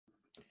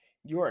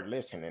You are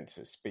listening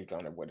to Speak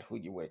On It with Who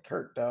You With,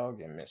 Kurt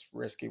Dog and Miss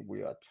Risky.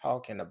 We are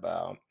talking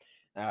about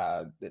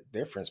the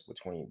difference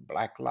between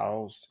black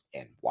laws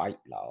and white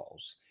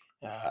laws.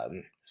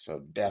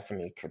 So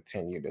definitely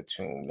continue to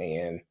tune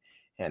in,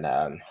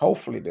 and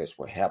hopefully this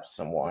will help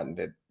someone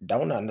that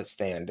don't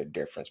understand the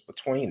difference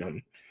between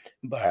them.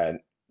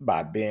 But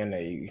by being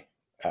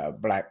a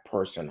black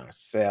person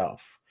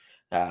ourselves,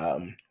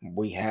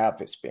 we have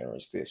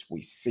experienced this.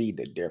 We see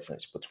the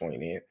difference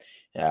between it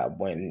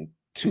when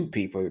two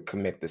people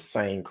commit the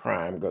same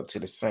crime, go to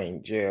the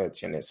same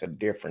judge, and it's a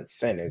different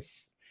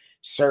sentence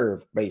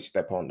served based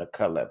upon the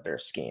color of their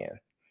skin.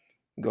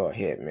 Go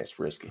ahead, Miss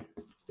Risky.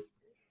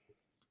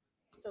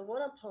 So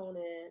one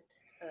opponent,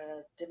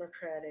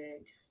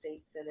 Democratic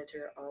State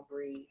Senator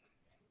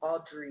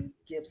Audrey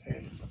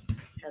Gibson,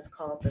 has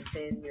called the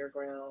Stand Your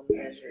Ground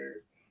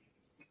measure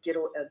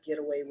a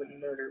getaway with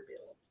murder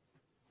bill.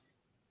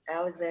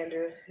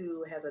 Alexander,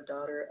 who has a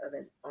daughter of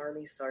an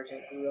Army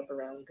sergeant, grew up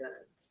around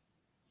guns,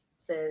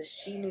 says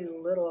she knew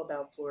little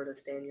about Florida's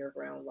Stand Your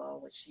Ground law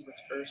when she was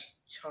first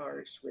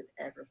charged with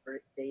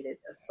aggravated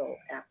assault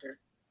after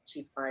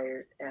she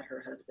fired at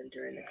her husband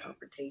during a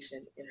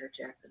confrontation in her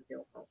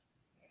Jacksonville home.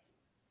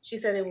 She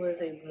said it was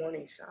a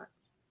warning shot,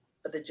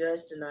 but the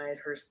judge denied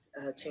her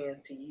a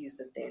chance to use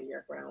the Stand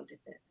Your Ground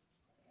defense,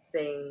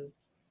 saying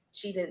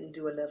she didn't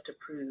do enough to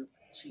prove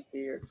she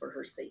feared for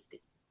her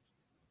safety.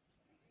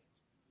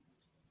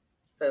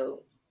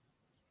 So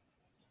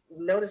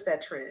notice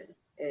that trend,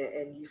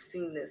 and you've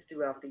seen this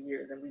throughout the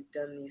years, and we've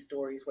done these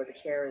stories where the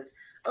Karens,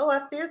 oh,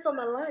 I feared for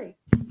my life,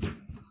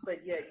 but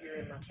yet you're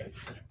in my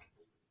face.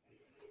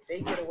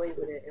 They get away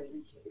with it, and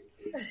we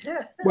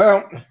can't.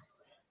 Well,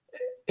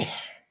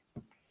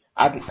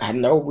 I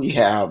know we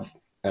have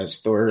a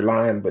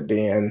storyline, but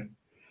then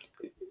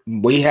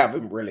we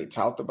haven't really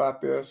talked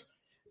about this,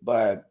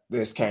 but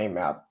this came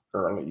out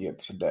earlier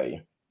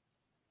today.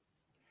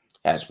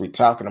 As we're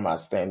talking about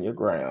Stand Your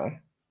Ground,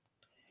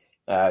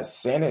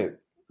 Senate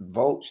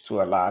votes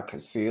to allow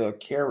concealed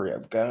carry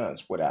of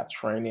guns without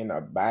training or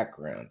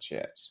background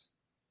checks.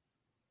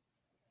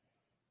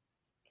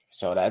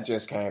 So that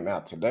just came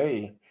out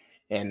today,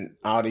 and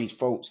all these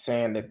folks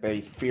saying that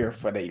they fear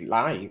for their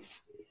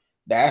life.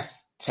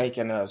 That's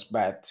taking us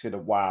back to the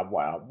Wild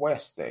Wild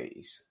West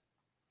days.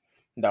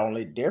 The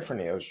only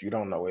difference is you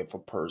don't know if a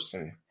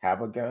person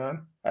have a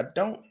gun or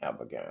don't have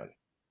a gun.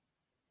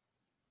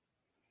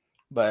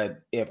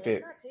 But if It's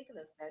it, not taking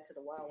us back to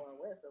the Wild Wild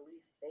West. At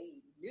least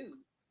they knew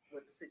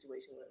what the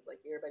situation was. Like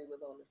everybody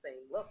was on the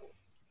same level.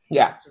 It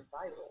yeah, was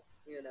survival.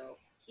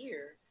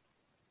 Here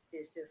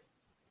it's just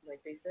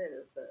like they said,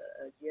 it's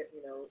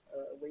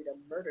a way to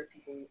murder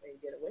people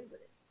and get away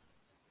with it.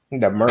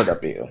 the murder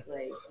bill.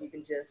 Like you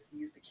can just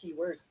use the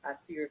keywords. I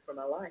feared for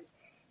my life,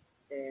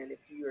 and if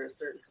you're a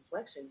certain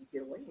complexion, you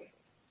get away with it.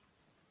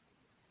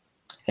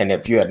 And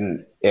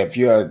if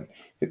your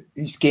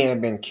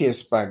skin been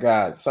kissed by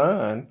God's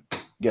son,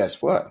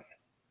 guess what?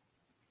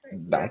 Right?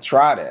 You're Don't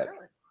try you're that. done.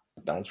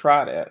 Don't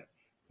try that.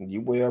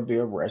 You will be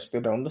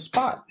arrested on the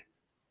spot.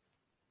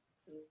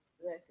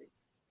 Exactly.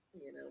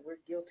 We're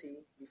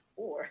guilty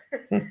before,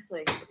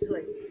 like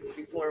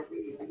before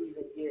we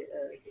even get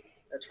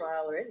a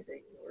trial or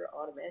anything. We're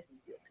automatically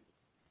guilty.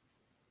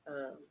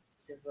 Um,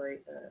 just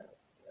like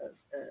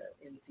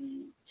in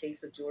the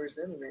case of George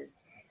Zimmerman,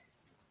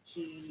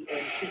 he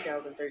in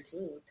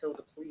 2013 told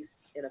the police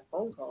in a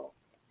phone call.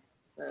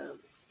 Um,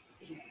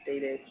 he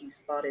stated he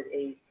spotted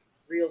a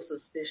real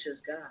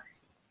suspicious guy.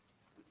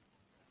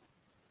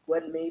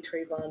 What made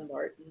Trayvon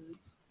Martin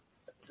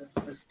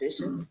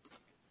suspicious?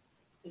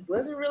 It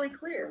wasn't really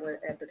clear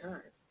at the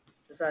time,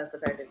 besides the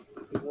fact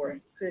that he wore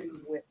a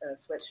hoodie with a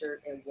sweatshirt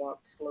and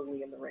walked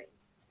slowly in the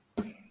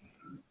rain.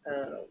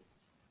 Uh,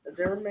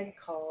 Zimmerman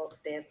called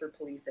Stanford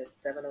police at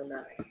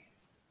 7:09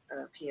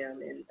 p.m.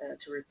 and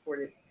to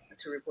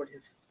report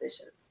his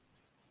suspicions.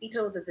 He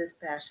told the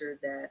dispatcher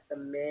that the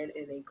man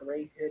in a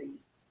gray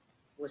hoodie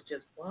was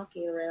just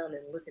walking around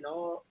and looking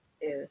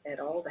at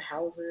all the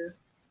houses,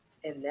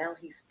 and now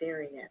he's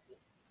staring at me.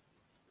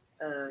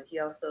 He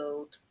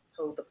also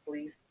told the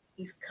police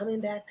he's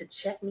coming back to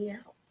check me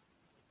out.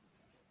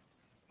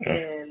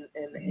 And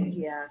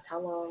he asked how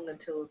long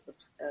until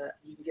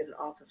you can get an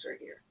officer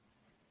here.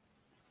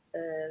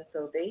 And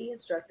so they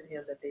instructed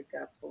him that they've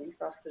got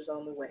police officers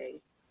on the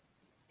way,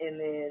 and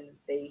then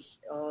they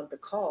on the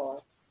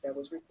call that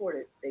was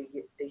recorded, they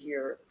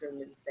hear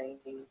Zimmerman saying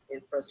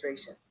in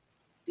frustration,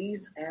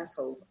 "These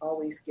assholes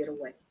always get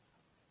away."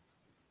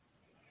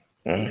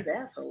 Mm. These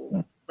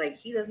assholes, like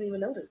he doesn't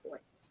even know this boy.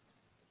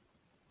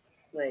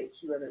 Like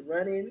he wasn't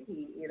running.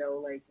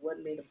 Like what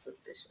made him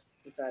suspicious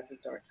besides his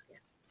dark skin.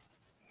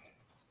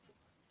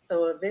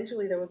 So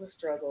eventually there was a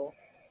struggle,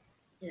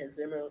 and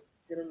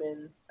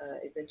Zimmerman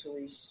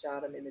eventually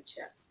shot him in the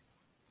chest.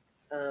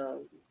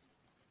 Um,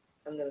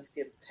 I'm going to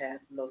skip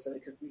past most of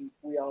it because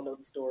we all know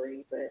the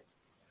story. But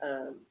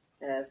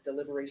as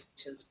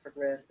deliberations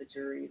progressed, the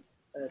jurors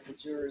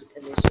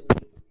initially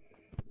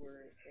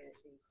were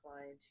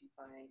inclined to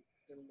find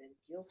Zimmerman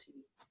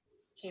guilty.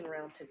 Came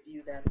around to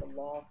view that the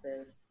law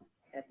says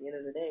at the end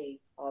of the day,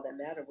 all that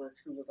mattered was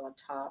who was on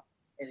top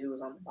and who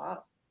was on the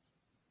bottom.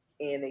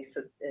 And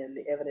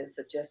the evidence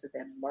suggested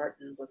that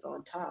Martin was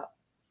on top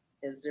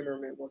and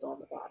Zimmerman was on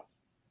the bottom.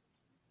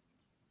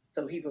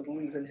 So he was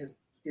losing his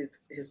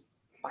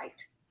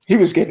fight. He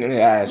was getting his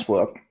ass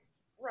whooped.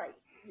 Right,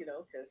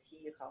 because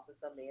he accosted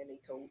some man they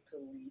told to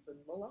leave him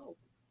alone.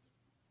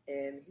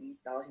 And he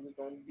thought he was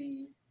going to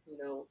be,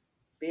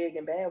 big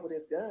and bad with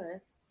his gun,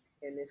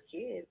 and this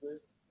kid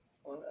was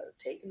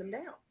taking him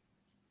down.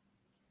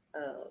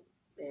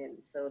 And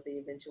so they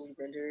eventually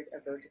rendered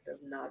a verdict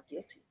of not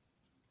guilty.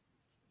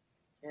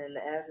 And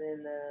as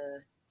in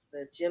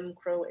the Jim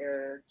Crow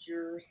era,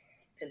 jurors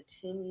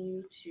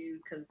continue to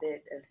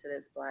convict and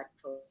sentence Black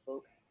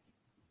folk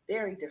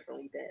very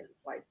differently than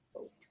white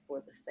folk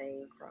for the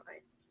same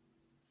crime.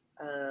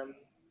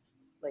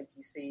 Like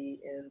you see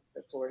in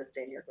the Florida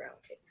Stand Your Ground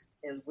case.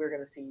 And we're going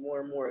to see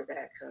more and more of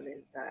that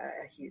coming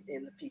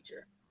in the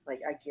future.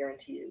 Like I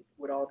guarantee you,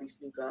 with all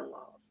these new gun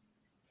laws.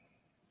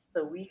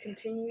 So we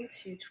continue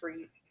to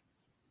treat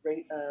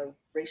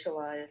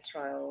racialized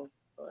trials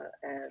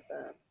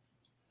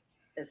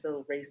as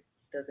though race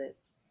doesn't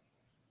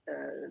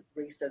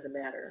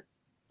matter,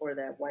 or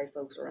that white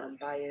folks are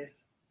unbiased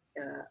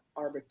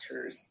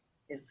arbiters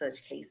in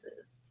such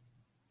cases.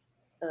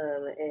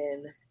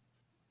 And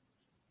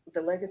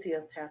the legacy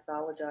of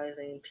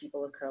pathologizing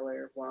people of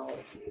color while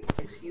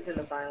excusing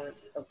the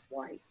violence of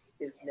whites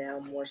is now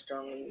more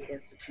strongly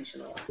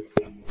institutionalized.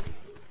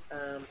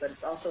 But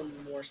it's also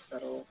more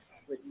subtle,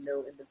 with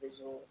no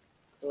individual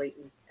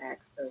blatant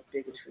acts of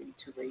bigotry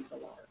to raise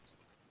alarms.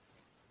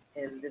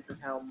 And this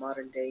is how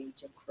modern day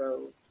Jim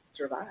Crow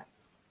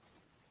survives.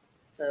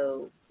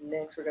 So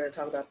next we're going to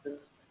talk about the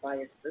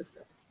bias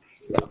system.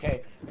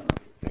 Okay.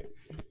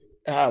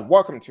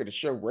 Welcome to the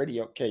show,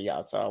 Radio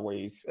Chaos,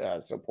 always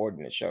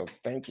supporting the show.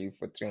 Thank you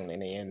for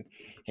tuning in.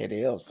 It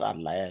is our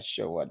last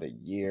show of the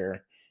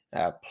year.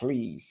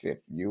 Please, if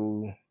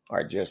you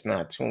are just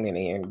not tuning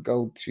in,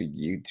 go to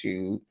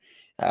YouTube,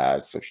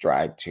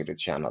 subscribe to the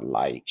channel,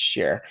 like,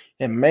 share,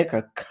 and make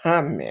a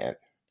comment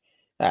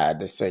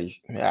to say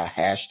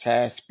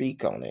hashtag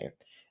speak on it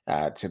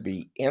to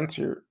be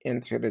entered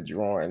into the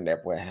drawing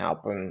that will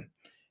happen.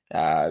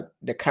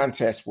 The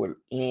contest will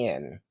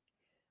end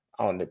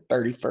on the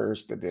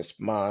 31st of this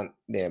month.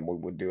 Then we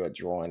will do a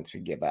drawing to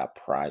give out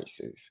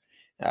prizes,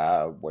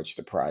 which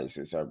the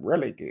prizes are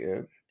really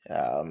good.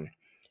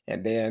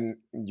 And then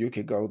you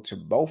could go to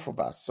both of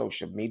our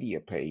social media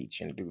page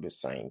and do the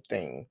same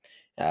thing.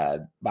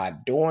 By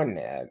doing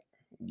that,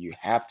 you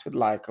have to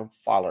like and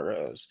follow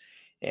us,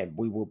 and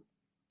we will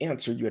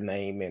enter your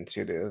name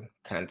into the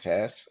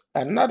contest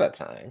another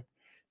time.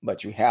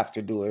 But you have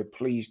to do it.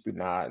 Please do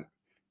not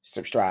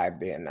subscribe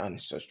then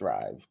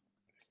unsubscribe.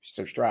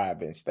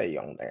 Subscribe and stay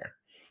on there.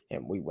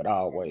 And we would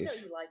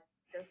always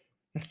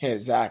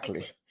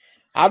exactly.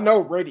 I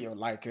know Radio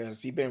like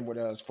us. He's been with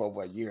us for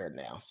over a year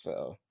now,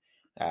 so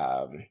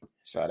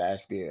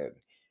that's good.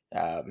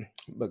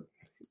 But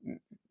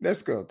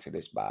let's go to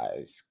this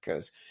bias,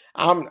 because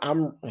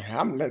I'm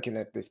looking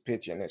at this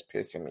picture and it's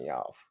pissing me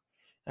off.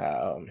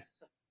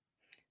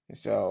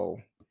 So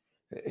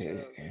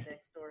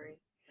next story.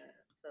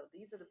 So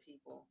these are the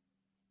people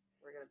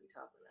we're going to be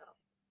talking about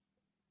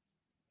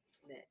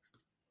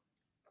next.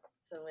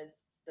 So in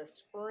the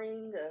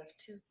spring of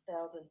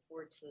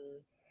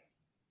 2014,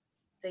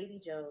 Sadie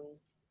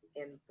Jones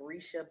and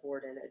Brescia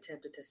Borden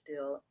attempted to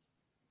steal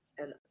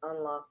an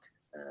unlocked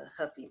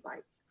Huffy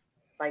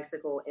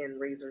bicycle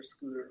and Razor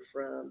scooter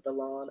from the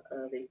lawn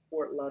of a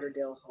Fort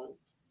Lauderdale home.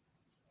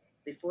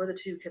 Before the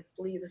two could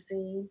flee the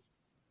scene,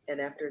 and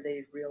after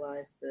they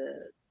realized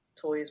the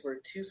toys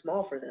were too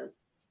small for them,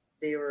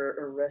 they were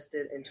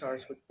arrested and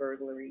charged with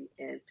burglary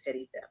and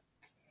petty theft.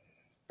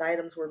 The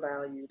items were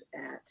valued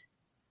at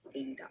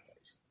 $80.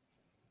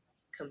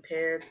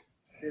 Compared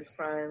this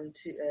crime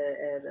to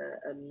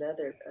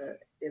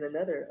in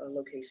another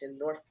location,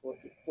 North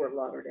Fort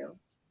Lauderdale,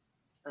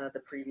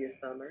 the previous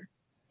summer,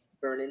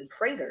 Vernon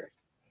Prater,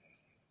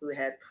 who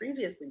had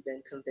previously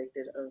been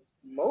convicted of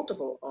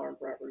multiple armed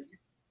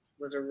robberies,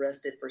 was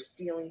arrested for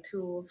stealing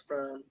tools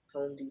from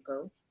Home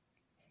Depot.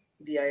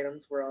 The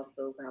items were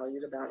also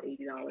valued about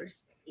 $80,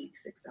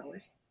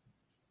 $86.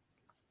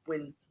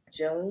 When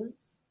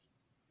Jones,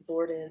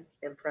 Borden,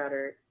 and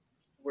Prater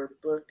were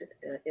booked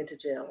into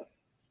jail,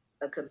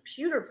 a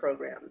computer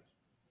program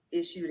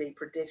issued a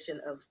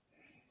prediction of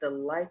the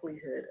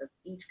likelihood of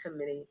each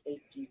committing a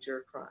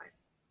future crime.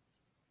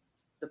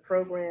 The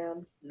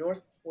program,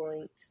 North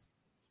Point's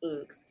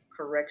Inc.'s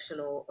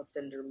Correctional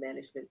Offender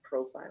Management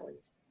Profiling,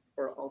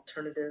 or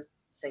Alternative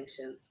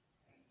Sanctions,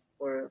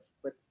 or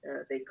what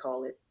they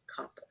call it,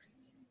 COMPAS,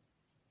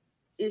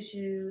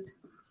 issued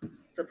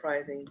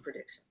surprising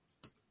prediction.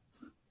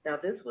 Now,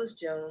 this was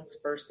Jones'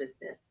 first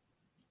event,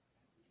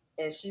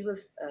 and she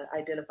was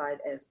identified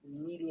as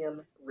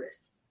medium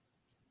risk.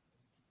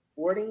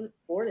 Borden,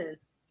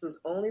 whose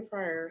only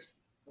priors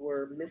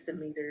were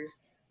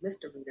misdemeanors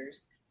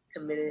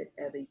committed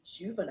as a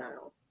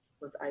juvenile,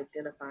 was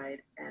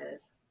identified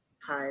as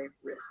high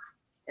risk,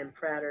 and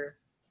Prater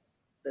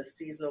the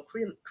seasonal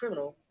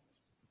criminal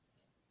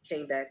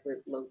came back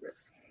with low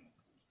risk.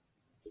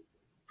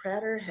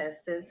 Prater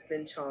has since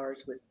been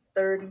charged with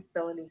 30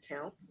 felony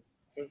counts,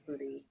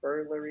 including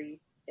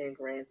burglary and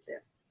grand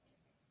theft.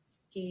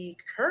 He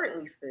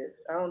currently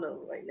sits, I don't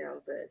know right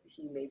now, but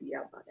he may be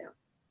out by now.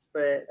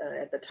 But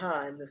at the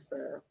time this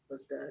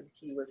was done,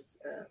 he was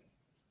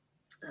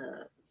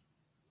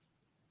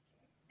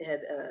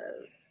had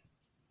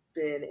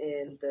been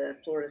in the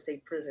Florida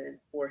State Prison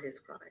for his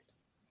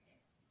crimes.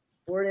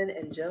 Borden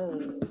and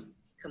Jones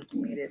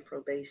completed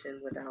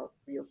probation without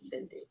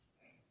reoffending.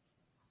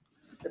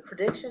 The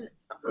prediction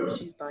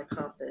issued by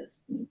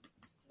Compass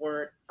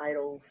weren't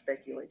idle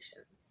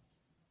speculations.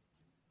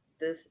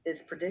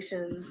 Its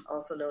predictions,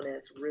 also known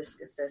as risk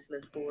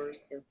assessment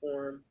scores,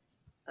 inform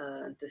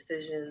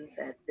decisions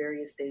at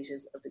various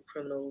stages of the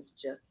criminal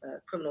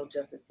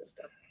justice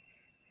system.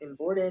 In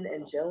Borden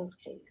and Jones'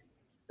 case,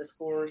 the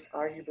scores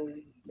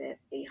arguably meant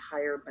a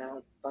higher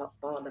bond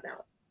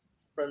amount,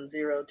 from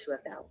 0 to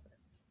 1,000.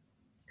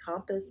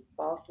 Compass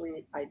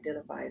falsely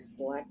identifies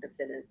Black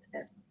defendants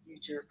as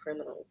future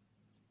criminals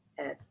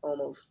at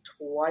almost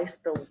twice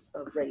the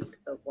rate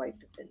of white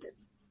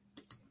defendants.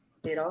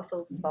 It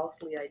also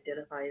falsely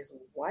identifies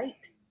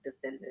white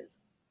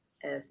defendants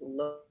as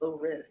low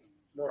risk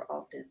more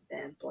often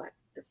than Black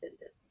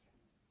defendants.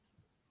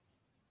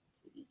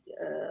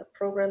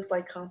 Programs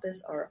like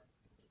Compass are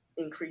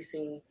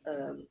increasingly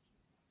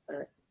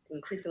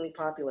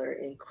popular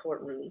in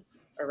courtrooms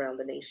around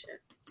the nation.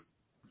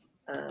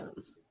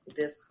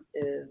 This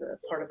is a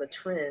part of a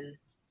trend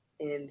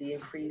in the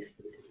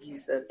increased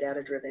use of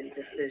data-driven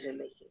decision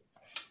making.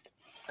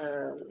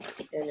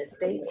 And it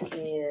states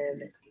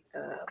in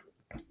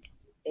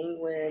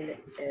Angwin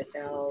et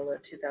al.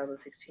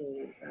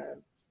 2016,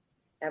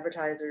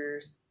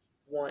 advertisers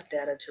want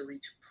data to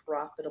reach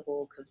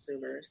profitable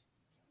consumers,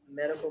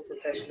 medical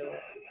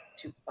professionals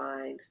to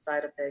find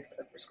side effects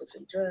of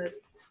prescription drugs,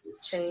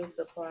 chain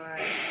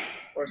supply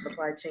or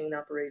supply chain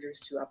operators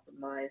to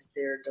optimize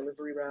their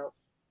delivery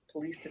routes,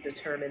 police to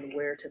determine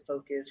where to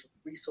focus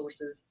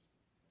resources,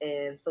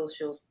 and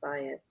social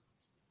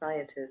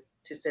scientists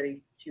to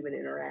study human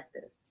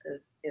interactions.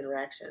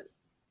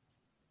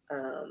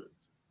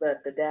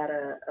 But the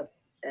data,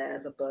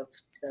 as above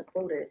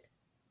quoted,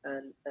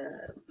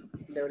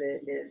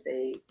 noted is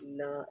it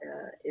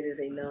is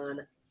a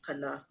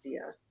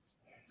non-panacea.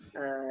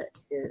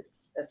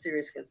 It's a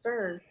serious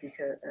concern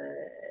because,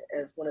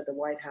 as one of the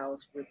White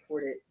House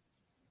reported,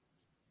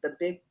 the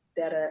big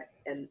data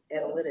and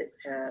analytics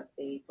have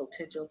a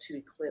potential to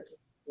eclipse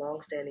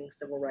longstanding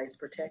civil rights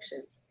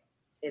protection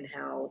in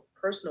how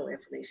personal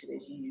information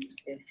is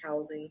used in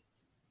housing,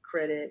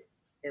 credit,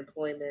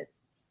 employment,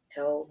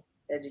 health,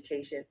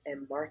 education,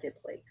 and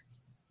marketplace.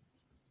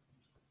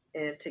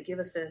 And to give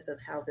a sense of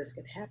how this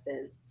can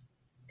happen,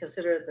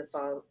 consider the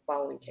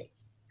following case.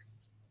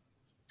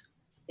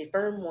 A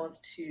firm wants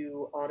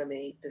to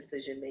automate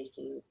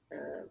decision-making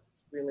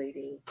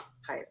relating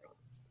hiring.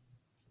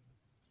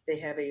 They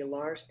have a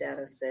large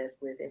data set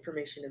with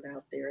information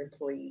about their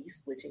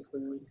employees, which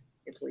includes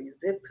employee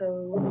zip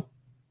codes,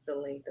 the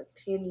length of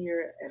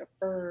tenure at a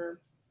firm.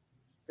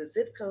 The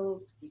zip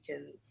codes, we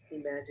can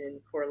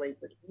imagine, correlate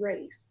with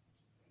race.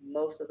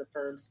 Most of the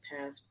firm's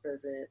past,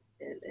 present,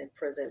 and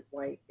present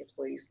white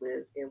employees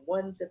live in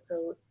one zip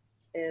code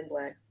and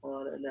Blacks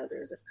on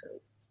another zip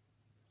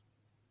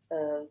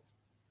code.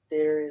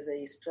 There is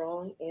a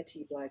strong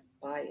anti-Black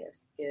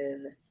bias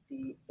in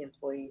the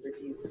employee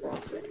review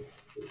process.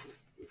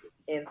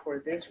 And for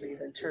this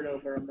reason,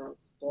 turnover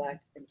amongst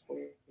Black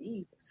employees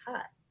is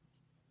high.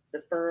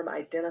 The firm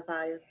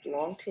identifies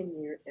long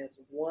tenure as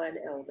one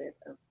element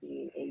of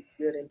being a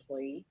good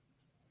employee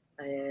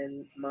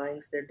and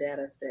mines their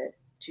data set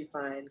to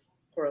find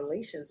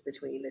correlations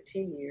between the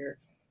tenure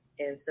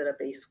and set up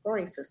a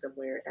scoring system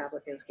where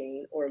applicants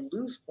gain or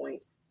lose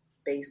points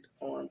based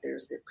on their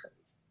zip code.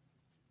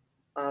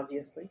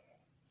 Obviously,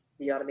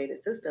 the automated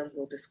system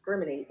will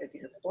discriminate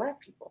against Black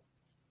people.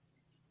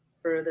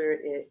 Further,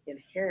 it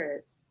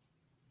inherits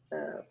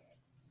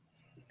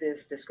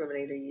this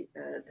discriminatory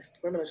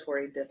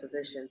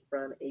deposition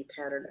from a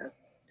pattern of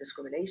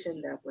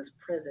discrimination that was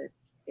present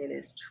in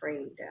its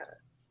training data.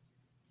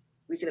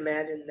 We can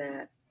imagine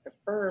that the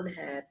firm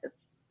had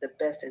the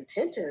best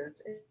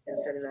intentions in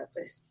setting up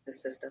the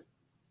system,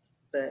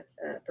 but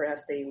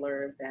perhaps they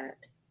learned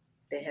that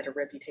they had a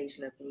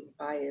reputation of being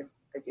biased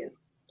against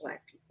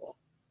Black people.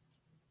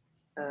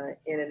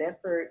 In an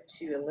effort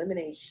to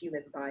eliminate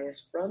human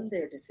bias from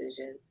their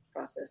decision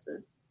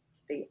processes,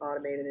 they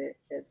automated it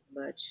as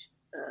much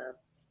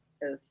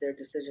of their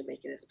decision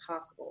making as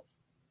possible.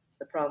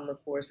 The problem,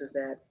 of course, is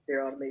that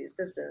their automated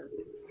system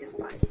is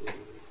biased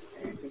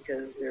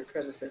because their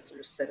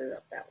predecessors set it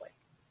up that way.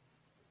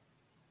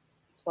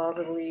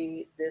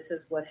 Plausibly, this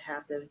is what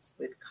happens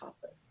with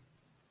Compass.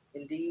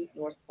 Indeed,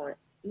 North Point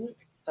Inc.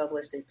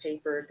 published a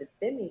paper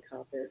defending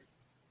Compass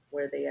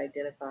where they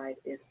identified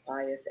its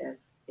bias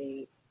as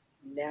a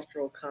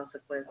natural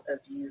consequence of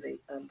using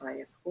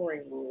unbiased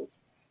scoring rules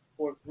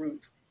for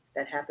groups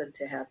that happen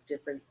to have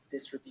different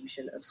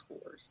distribution of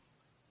scores.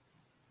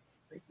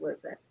 What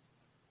is that?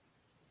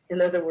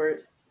 In other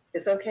words,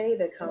 it's okay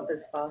that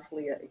Compass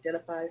falsely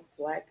identifies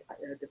black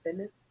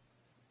defendants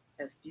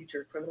as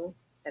future criminals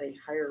at a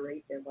higher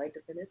rate than white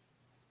defendants.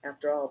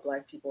 After all,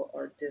 black people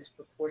are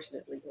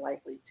disproportionately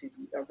likely to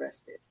be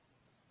arrested.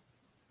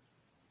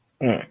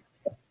 Mm.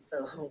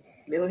 So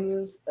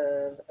millions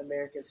of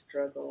Americans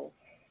struggle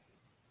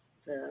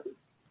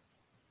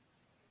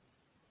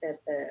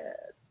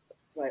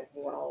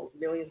while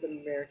millions of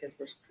Americans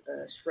were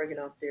shrugging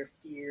off their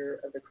fear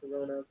of the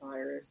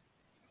coronavirus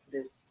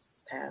this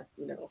past,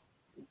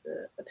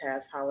 the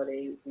past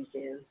holiday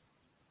weekends,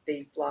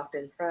 they flocked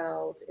in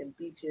crowds in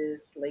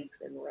beaches,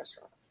 lakes, and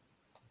restaurants.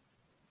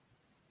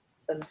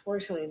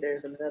 Unfortunately,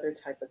 there's another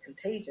type of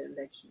contagion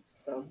that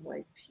keeps some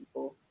white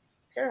people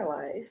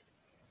paralyzed.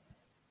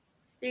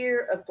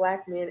 Fear of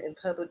black men in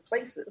public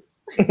places.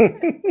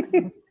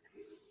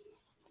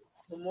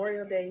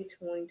 Memorial Day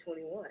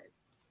 2021.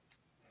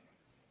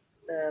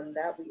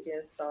 That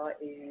weekend saw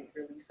a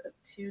release of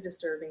 2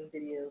 disturbing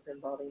videos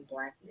involving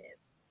black men.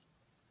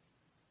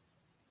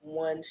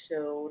 One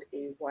showed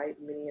a white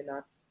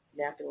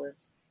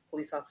Minneapolis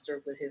police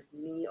officer with his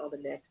knee on the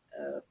neck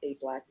of a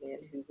black man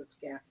who was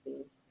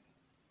gasping,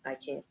 "I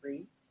can't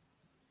breathe."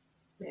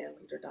 Man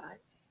later died.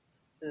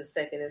 In the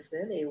second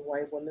incident, a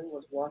white woman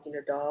was walking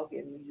her dog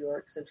in New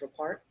York Central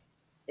Park,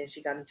 and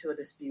she got into a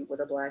dispute with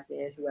a black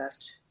man who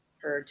asked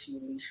her to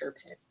leash her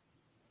pet.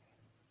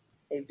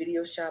 A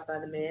video shot by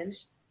the man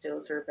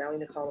shows her vowing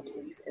to call the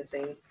police and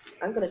saying,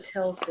 "I'm going to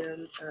tell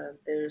them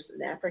there's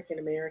an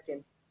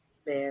African-American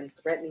man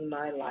threatening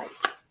my life."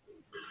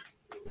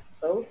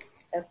 Both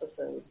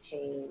episodes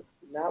came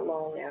not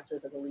long after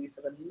the release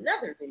of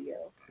another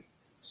video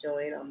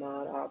showing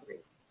Ahmaud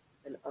Arbery,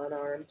 an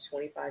unarmed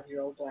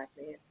 25-year-old black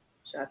man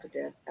shot to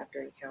death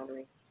after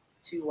encountering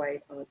 2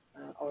 white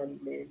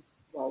armed men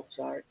while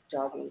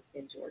jogging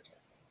in Georgia.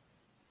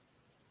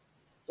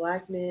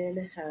 Black men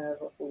have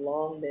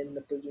long been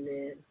the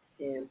boogeyman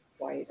in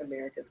white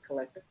America's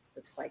collective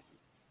psyche.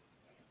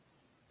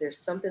 There's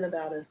something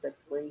about us that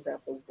brings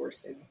out the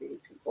worst in many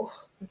people.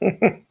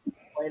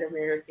 White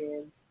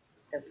American,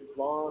 as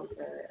long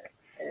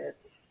as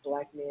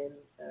black men,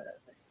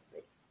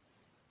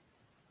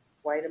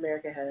 white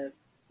America has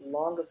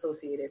long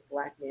associated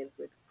black men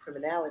with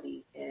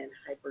criminality and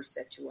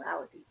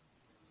hypersexuality.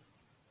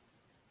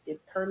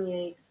 It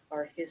permeates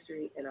our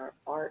history and our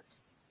art.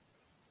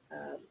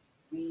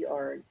 We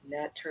are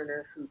Nat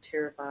Turner, who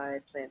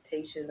terrified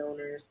plantation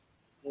owners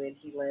when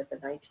he led the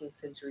 19th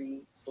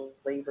century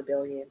slave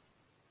rebellion.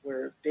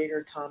 We're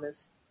Bigger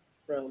Thomas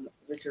from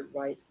Richard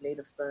Wright's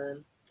Native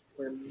Son.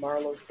 We're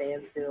Marlo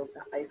Stansfield,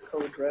 the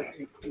ice-cold drug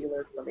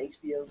dealer from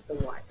HBO's The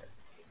Wire.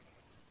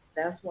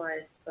 That's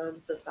why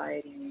some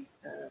society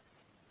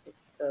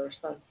or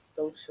some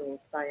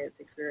social science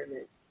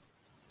experiments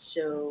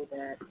show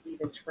that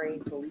even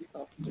trained police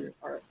officers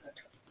are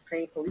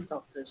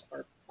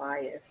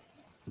biased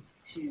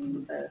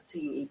to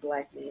see a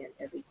black man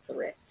as a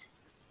threat.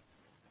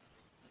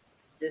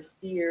 This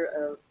fear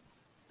of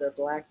the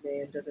black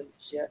man doesn't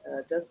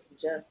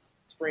just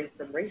spring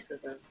from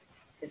racism;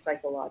 it's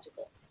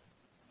psychological.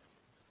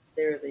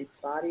 There is a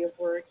body of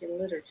work in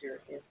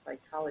literature and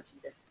psychology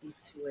that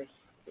speaks to a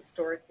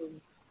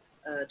historically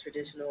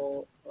tradition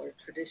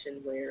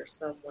where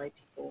some white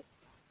people,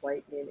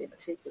 white men in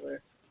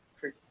particular,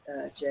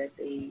 project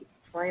a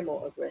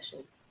primal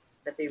aggression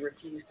that they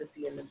refuse to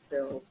see in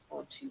themselves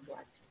onto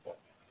black people.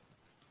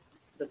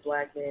 The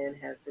black man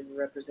has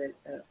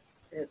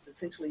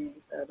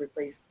essentially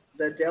replaced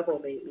 "the devil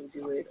made me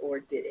do it" or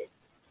 "did it."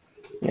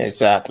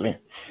 Exactly.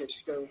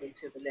 Which goes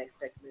into the next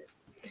segment.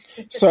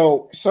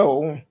 So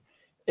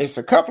it's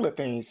a couple of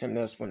things in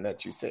this one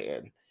that you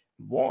said.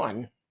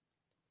 One,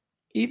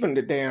 even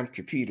the damn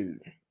computer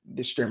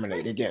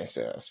discriminate against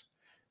us.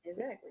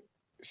 Exactly.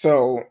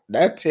 So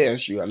that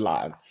tells you a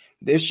lot.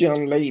 This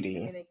young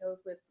lady, and it goes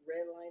with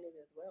redlining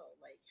as well,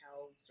 like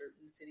how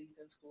certain cities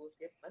and schools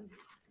get funded.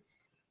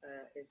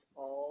 It's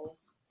all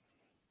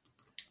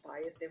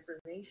biased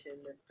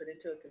information that's put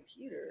into a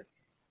computer,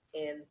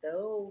 and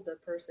though the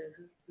person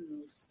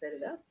who set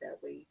it up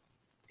that way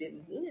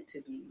didn't mean it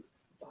to be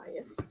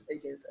biased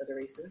against other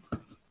races,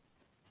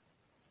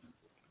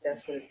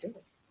 that's what it's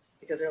doing.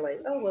 Because they're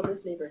like, "Oh, well,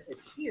 this neighborhood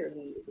here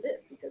needs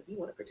this because we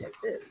want to protect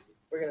this.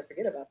 We're going to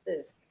forget about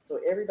this. So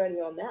everybody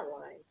on that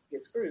line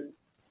gets screwed.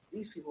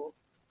 These people,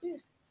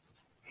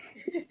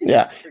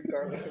 yeah,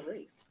 regardless of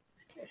race."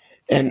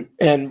 And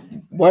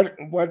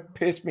what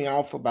pissed me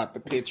off about the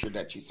picture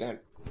that you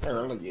sent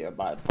earlier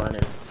about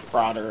Vernon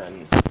Crowder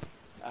and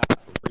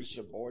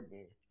Risha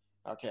Borden.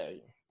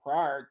 Okay,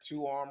 prior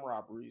 2 armed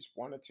robberies,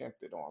 1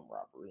 attempted armed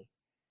robbery.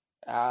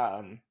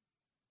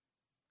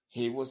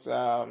 He was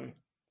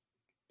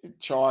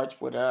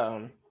charged with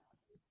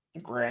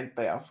grand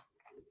theft.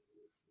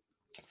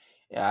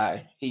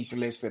 He's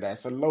listed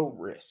as a low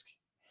risk.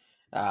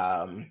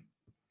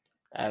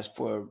 As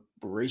for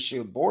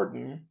Risha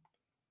Borden,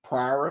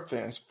 prior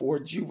offense for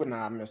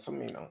juvenile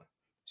misdemeanor.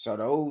 So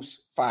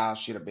those files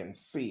should have been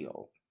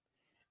sealed.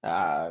 It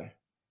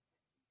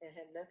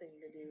had nothing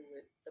to do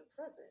with the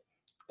present.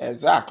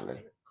 Exactly.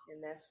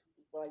 And that's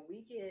like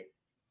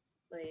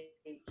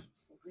like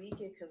we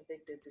get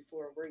convicted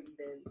before we're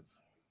even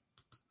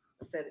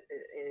set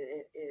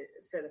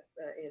set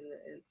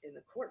in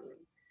the courtroom.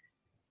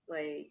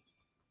 Like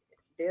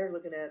they're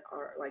looking at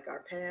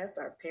our past,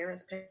 our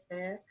parents'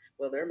 past.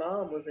 Well, their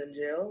mom was in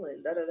jail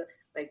and da da da.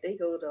 Like they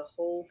go to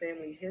whole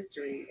family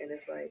history, and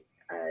it's like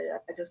I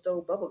just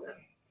stole bubblegum.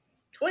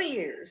 20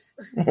 years.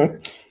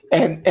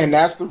 And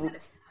that's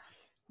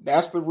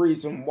the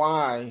reason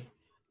why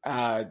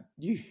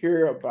you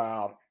hear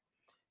about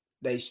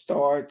they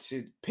start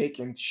to pick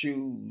and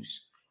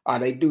choose, or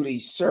they do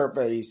these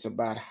surveys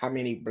about how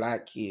many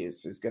black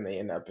kids is going to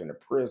end up in the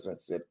prison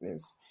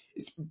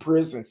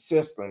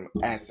system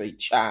as a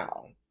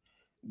child.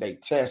 They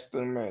test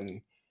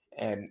them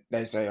and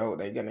they say, oh,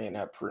 they're going to end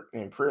up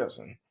in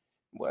prison.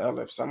 Well,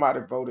 if somebody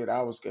voted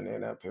I was going to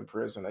end up in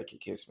prison, they could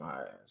kiss my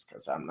ass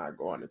because I'm not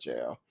going to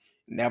jail.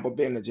 Never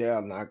been to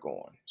jail, not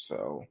going.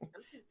 So I'm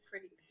too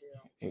pretty for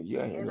jail, you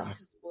ain't and I'm lying.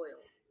 too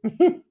spoiled.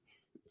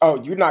 Oh,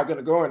 you're not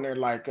gonna go in there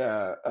like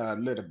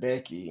little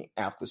Becky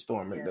after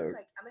storming Yeah, the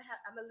like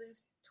I'm gonna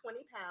lose 20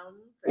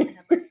 pounds and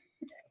have my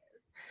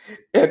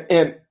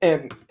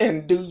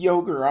and do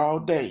yoga all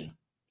day.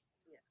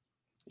 yeah.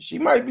 She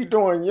might be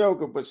doing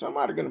yoga, but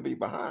somebody gonna be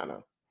behind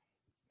her.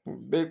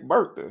 Big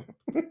Bertha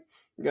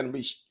gonna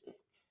be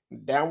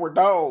downward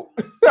dog.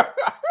 Like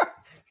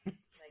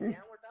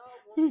downward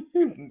dog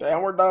woman.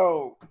 Downward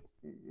dog.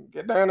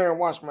 Get down there and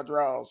wash my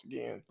drawers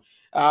again.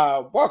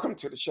 Welcome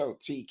to the show,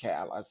 T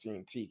Cal. I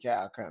seen T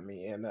Cal come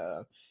in.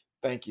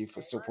 Thank you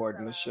for Hey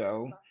supporting the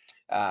Marcella.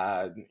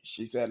 show.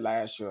 She said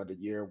last show of the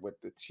year with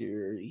the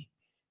Terry,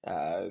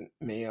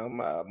 Ma'am,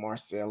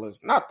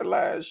 Marcella's not the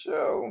last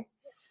show. Yeah,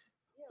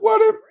 we What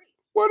did am great.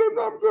 what am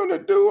I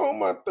gonna do on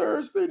my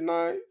Thursday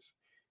nights?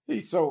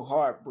 He's so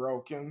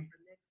heartbroken.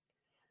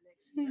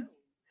 For next show.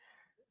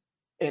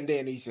 And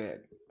then he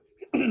said,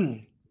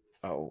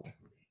 "Oh,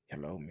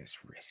 hello, Miss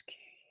Risky."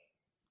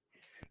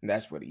 And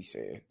that's what he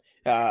said.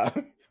 Uh,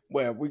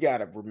 well, we got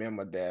to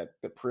remember that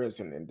the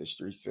prison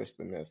industry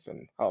system is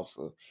an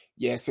hustle.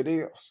 Yes, it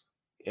is.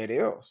 It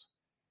is.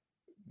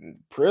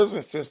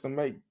 Prison system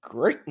make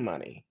great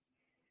money,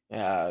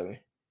 uh,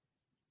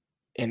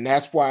 and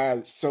that's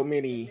why so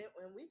many.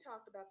 And we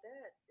talked about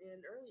that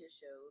in earlier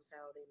shows,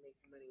 how they make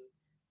money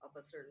off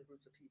of certain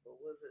groups of people.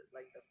 Was it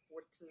like the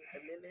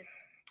 14th Amendment?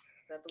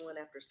 Is that the one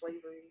after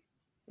slavery?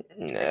 I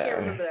can't Uh,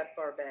 remember that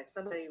far back.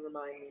 Somebody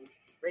remind me.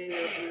 Radio,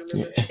 do you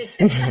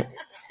remember?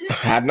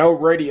 I know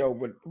radio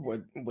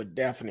would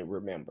definitely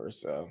remember.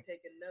 So He's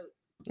taking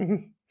notes.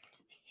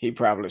 he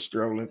probably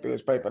strolling through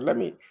his But paper. Let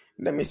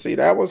me see.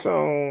 That was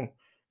on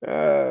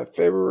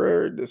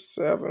February the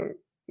 7th.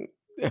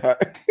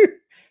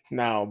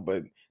 No,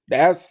 but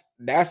that's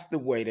the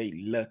way they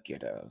look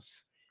at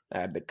us.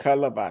 The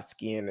color of our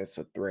skin is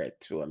a threat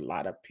to a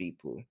lot of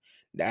people.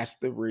 That's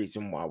the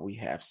reason why we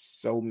have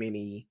so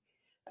many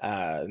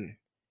uh,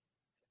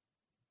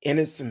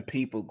 innocent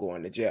people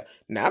going to jail.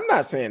 Now, I'm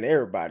not saying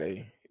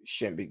everybody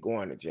shouldn't be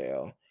going to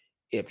jail.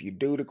 If you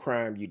do the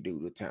crime, you do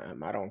the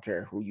time. I don't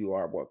care who you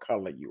are, what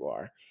color you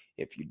are.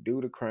 If you do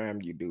the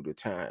crime, you do the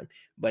time.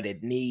 But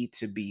it need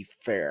to be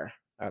fair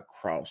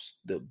across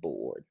the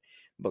board,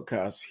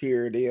 because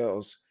here it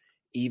is.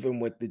 Even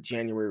with the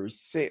January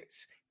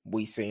 6th,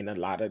 we seen a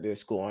lot of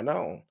this going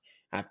on.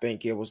 I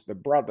think it was the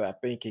brother. I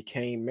think it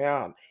came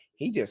out.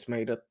 He just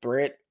made a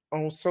threat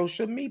on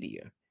social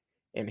media,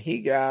 and he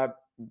got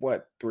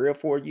what, 3 or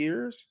 4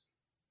 years.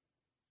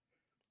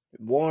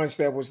 Ones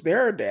that was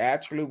there that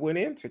actually went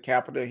into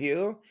Capitol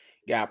Hill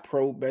got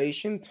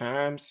probation,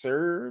 time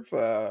served.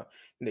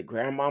 The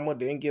grandmama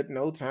didn't get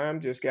no time,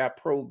 just got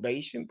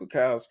probation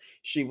because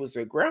she was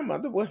a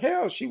grandmother. Well,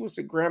 hell, she was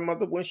a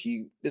grandmother when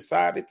she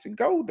decided to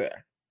go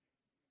there.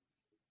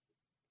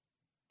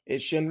 It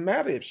shouldn't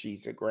matter if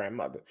she's a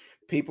grandmother.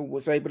 People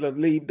was able to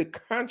leave the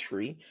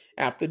country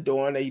after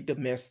doing a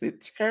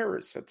domestic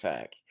terrorist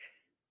attack.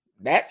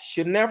 That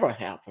should never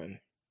happen.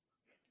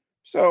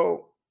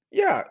 So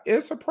yeah,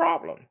 it's a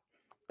problem.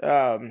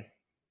 Um,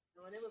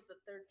 no, and it was the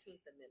 13th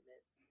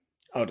Amendment.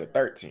 oh, the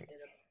 13th. And it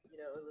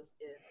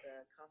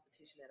the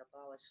Constitution that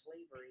abolished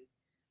slavery,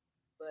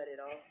 but it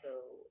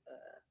also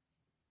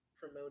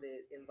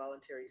promoted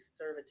involuntary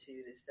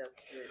servitude as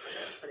separate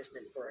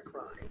punishment for a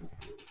crime.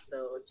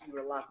 So if you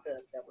were locked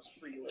up, that was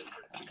free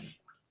labor.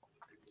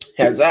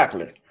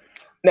 Exactly.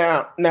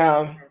 Now, That's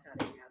how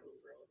they got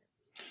over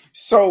it.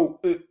 so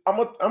I'm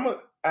gonna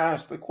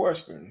ask the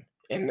question,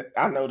 and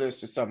I know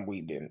this is something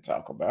we didn't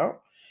talk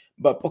about,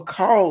 but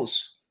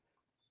because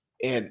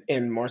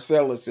and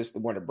Marcellus is the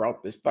one that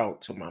brought this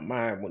thought to my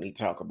mind when he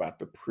talked about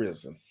the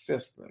prison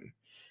system.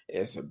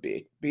 It's a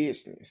big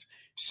business.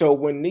 So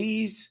when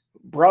these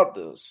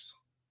brothers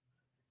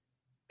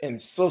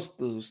and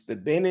sisters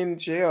that been in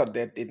jail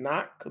that did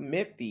not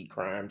commit the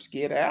crimes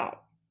get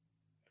out,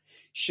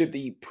 should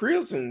the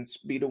prisons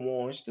be the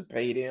ones to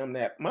pay them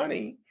that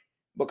money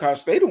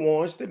because they the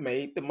ones that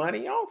made the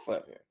money off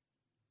of it?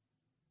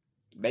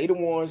 They the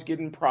ones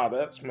getting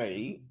products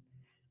made,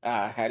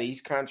 had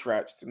these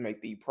contracts to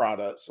make the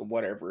products or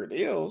whatever it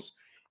is,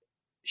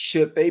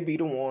 should they be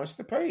the ones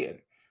to pay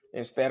it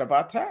instead of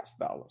our tax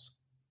dollars?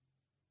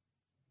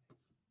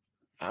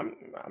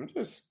 I'm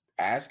just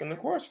asking the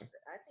question.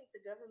 I think the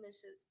government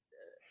should,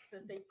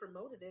 since they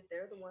promoted it,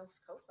 they're the ones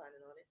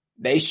co-signing on it.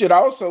 They should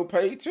also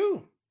pay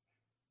too.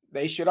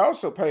 They should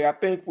also pay. I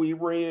think we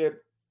read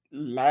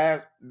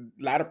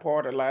latter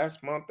part of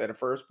last month or the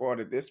first part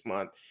of this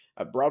month,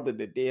 a brother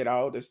that did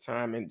all this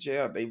time in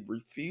jail, they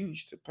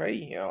refused to pay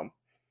him,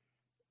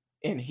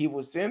 and he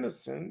was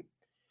innocent.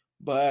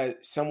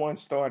 But someone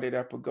started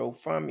up a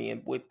GoFundMe,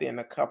 and within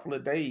a couple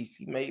of days,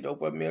 he made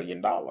over $1 million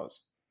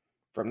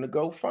from the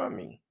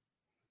GoFundMe.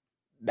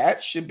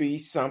 That should be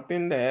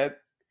something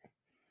that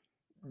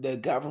the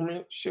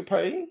government should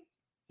pay,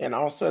 and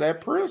also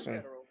that prison.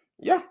 Federal.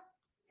 Yeah.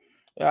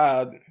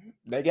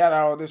 They got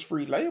all this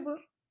free labor.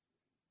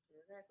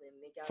 Exactly,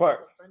 and they got all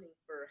the funding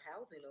for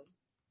housing them,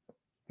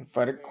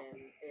 for the, and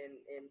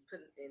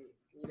putting in,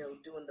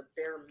 doing the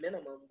bare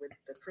minimum with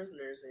the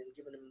prisoners and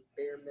giving them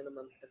bare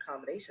minimum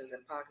accommodations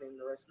and pocketing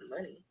the rest of the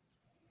money.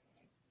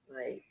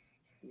 Like,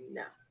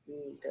 no,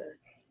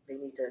 they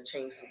need to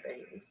change some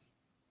things.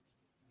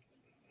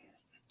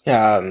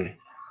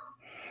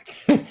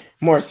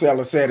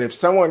 Marcella said, if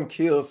someone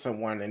kills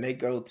someone and they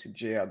go to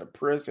jail, the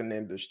prison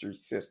industry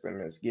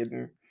system is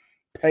getting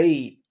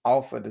paid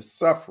off of the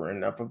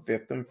suffering of a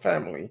victim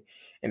family,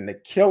 and the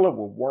killer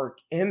will work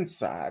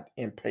inside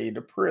and pay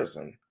the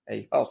prison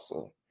a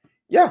hustle.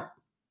 Yeah,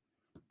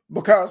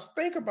 because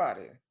think about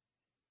it.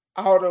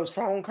 All those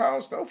phone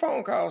calls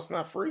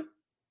not free.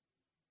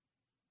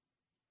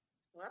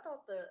 Well, I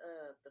thought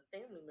the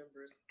family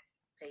members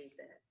paid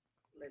that,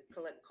 like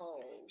collect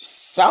calls.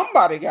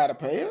 Somebody got to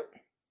pay it.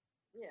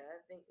 Yeah, I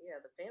think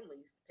the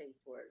families paid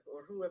for it,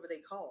 or whoever they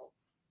call.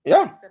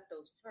 Yeah, accept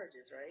those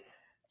charges, right?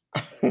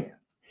 So, yeah.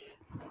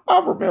 I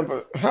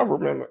remember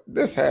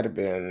this had to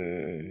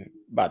been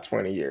about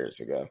 20 years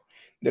ago.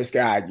 This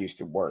guy I used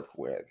to work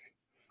with,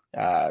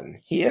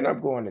 he ended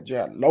up going to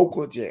jail,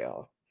 local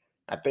jail,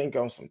 I think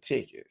on some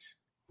tickets.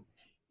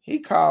 He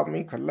called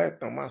me,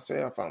 collect on my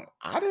cell phone.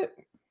 I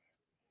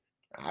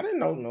didn't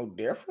know no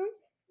different.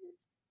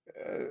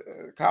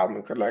 Called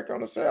me, collect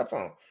on the cell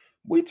phone.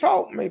 We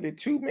talked maybe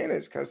 2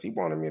 minutes because he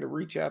wanted me to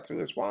reach out to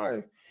his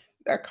wife.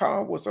 That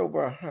call was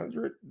over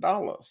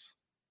 $100.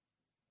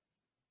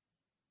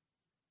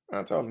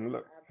 I told him,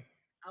 look,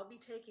 I'll be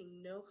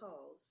taking no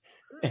calls.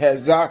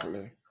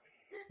 Exactly.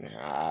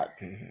 No.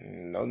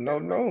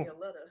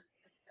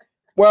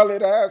 Well,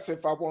 it asked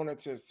if I wanted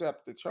to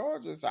accept the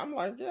charges. I'm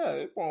like, yeah,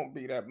 it won't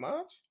be that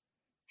much.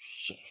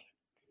 Shit.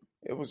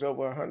 It was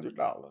over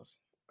 $100.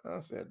 I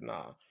said,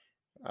 nah.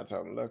 I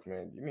told him, look,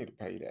 man, you need to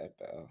pay that,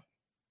 though.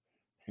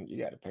 You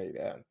got to pay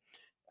that.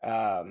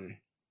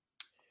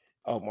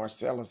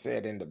 Marcella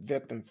said, and the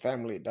victim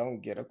family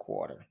don't get a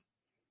quarter.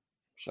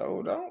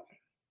 Sure don't.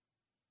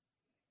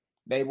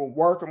 They will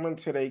work them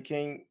until they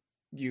can't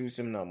use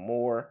them no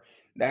more.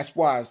 That's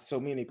why so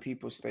many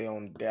people stay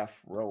on death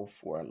row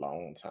for a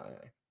long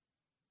time.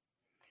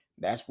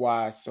 That's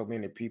why so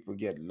many people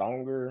get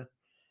longer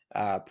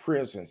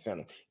prison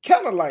sentence.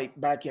 Kind of like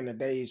back in the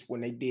days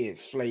when they did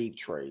slave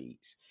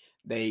trades.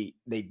 They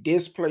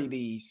display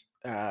these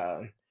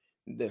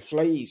the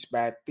slaves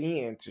back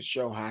then to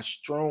show how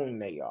strong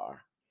they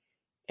are.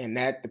 And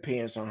that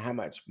depends on how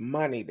much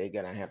money they're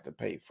gonna have to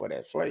pay for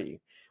that slave.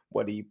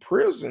 Well, the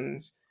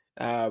prisons,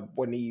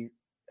 when the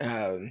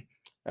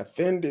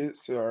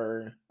offenders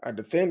or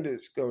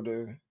defendants go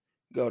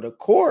to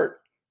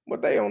court,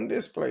 but they on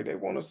display. They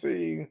want to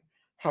see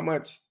how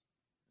much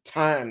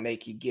time they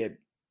could get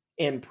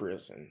in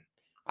prison.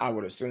 I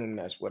would assume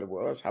that's what it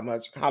was.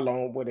 How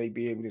long would they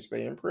be able to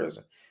stay in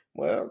prison?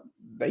 Well,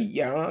 they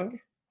young,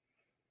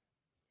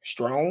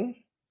 strong.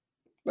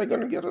 They're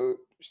gonna get a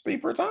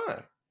steeper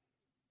time.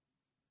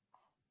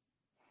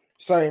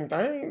 Same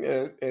thing.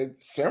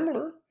 It's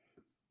similar.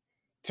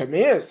 To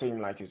me, it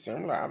seemed like it's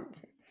similar.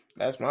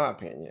 That's my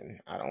opinion.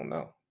 I don't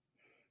know.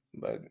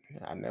 But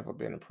I've never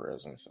been in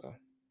prison, so.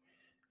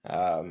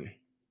 All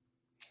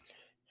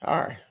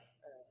right.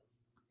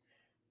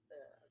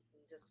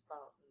 Just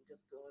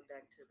going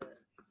back to the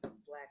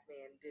black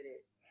man did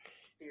it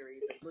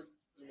theory, the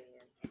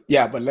boogeyman.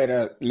 Yeah, but let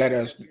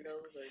us. Do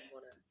those, or you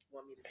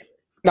want me to do it?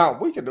 No,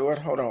 we can do it.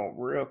 Hold on,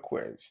 real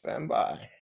quick. Stand by.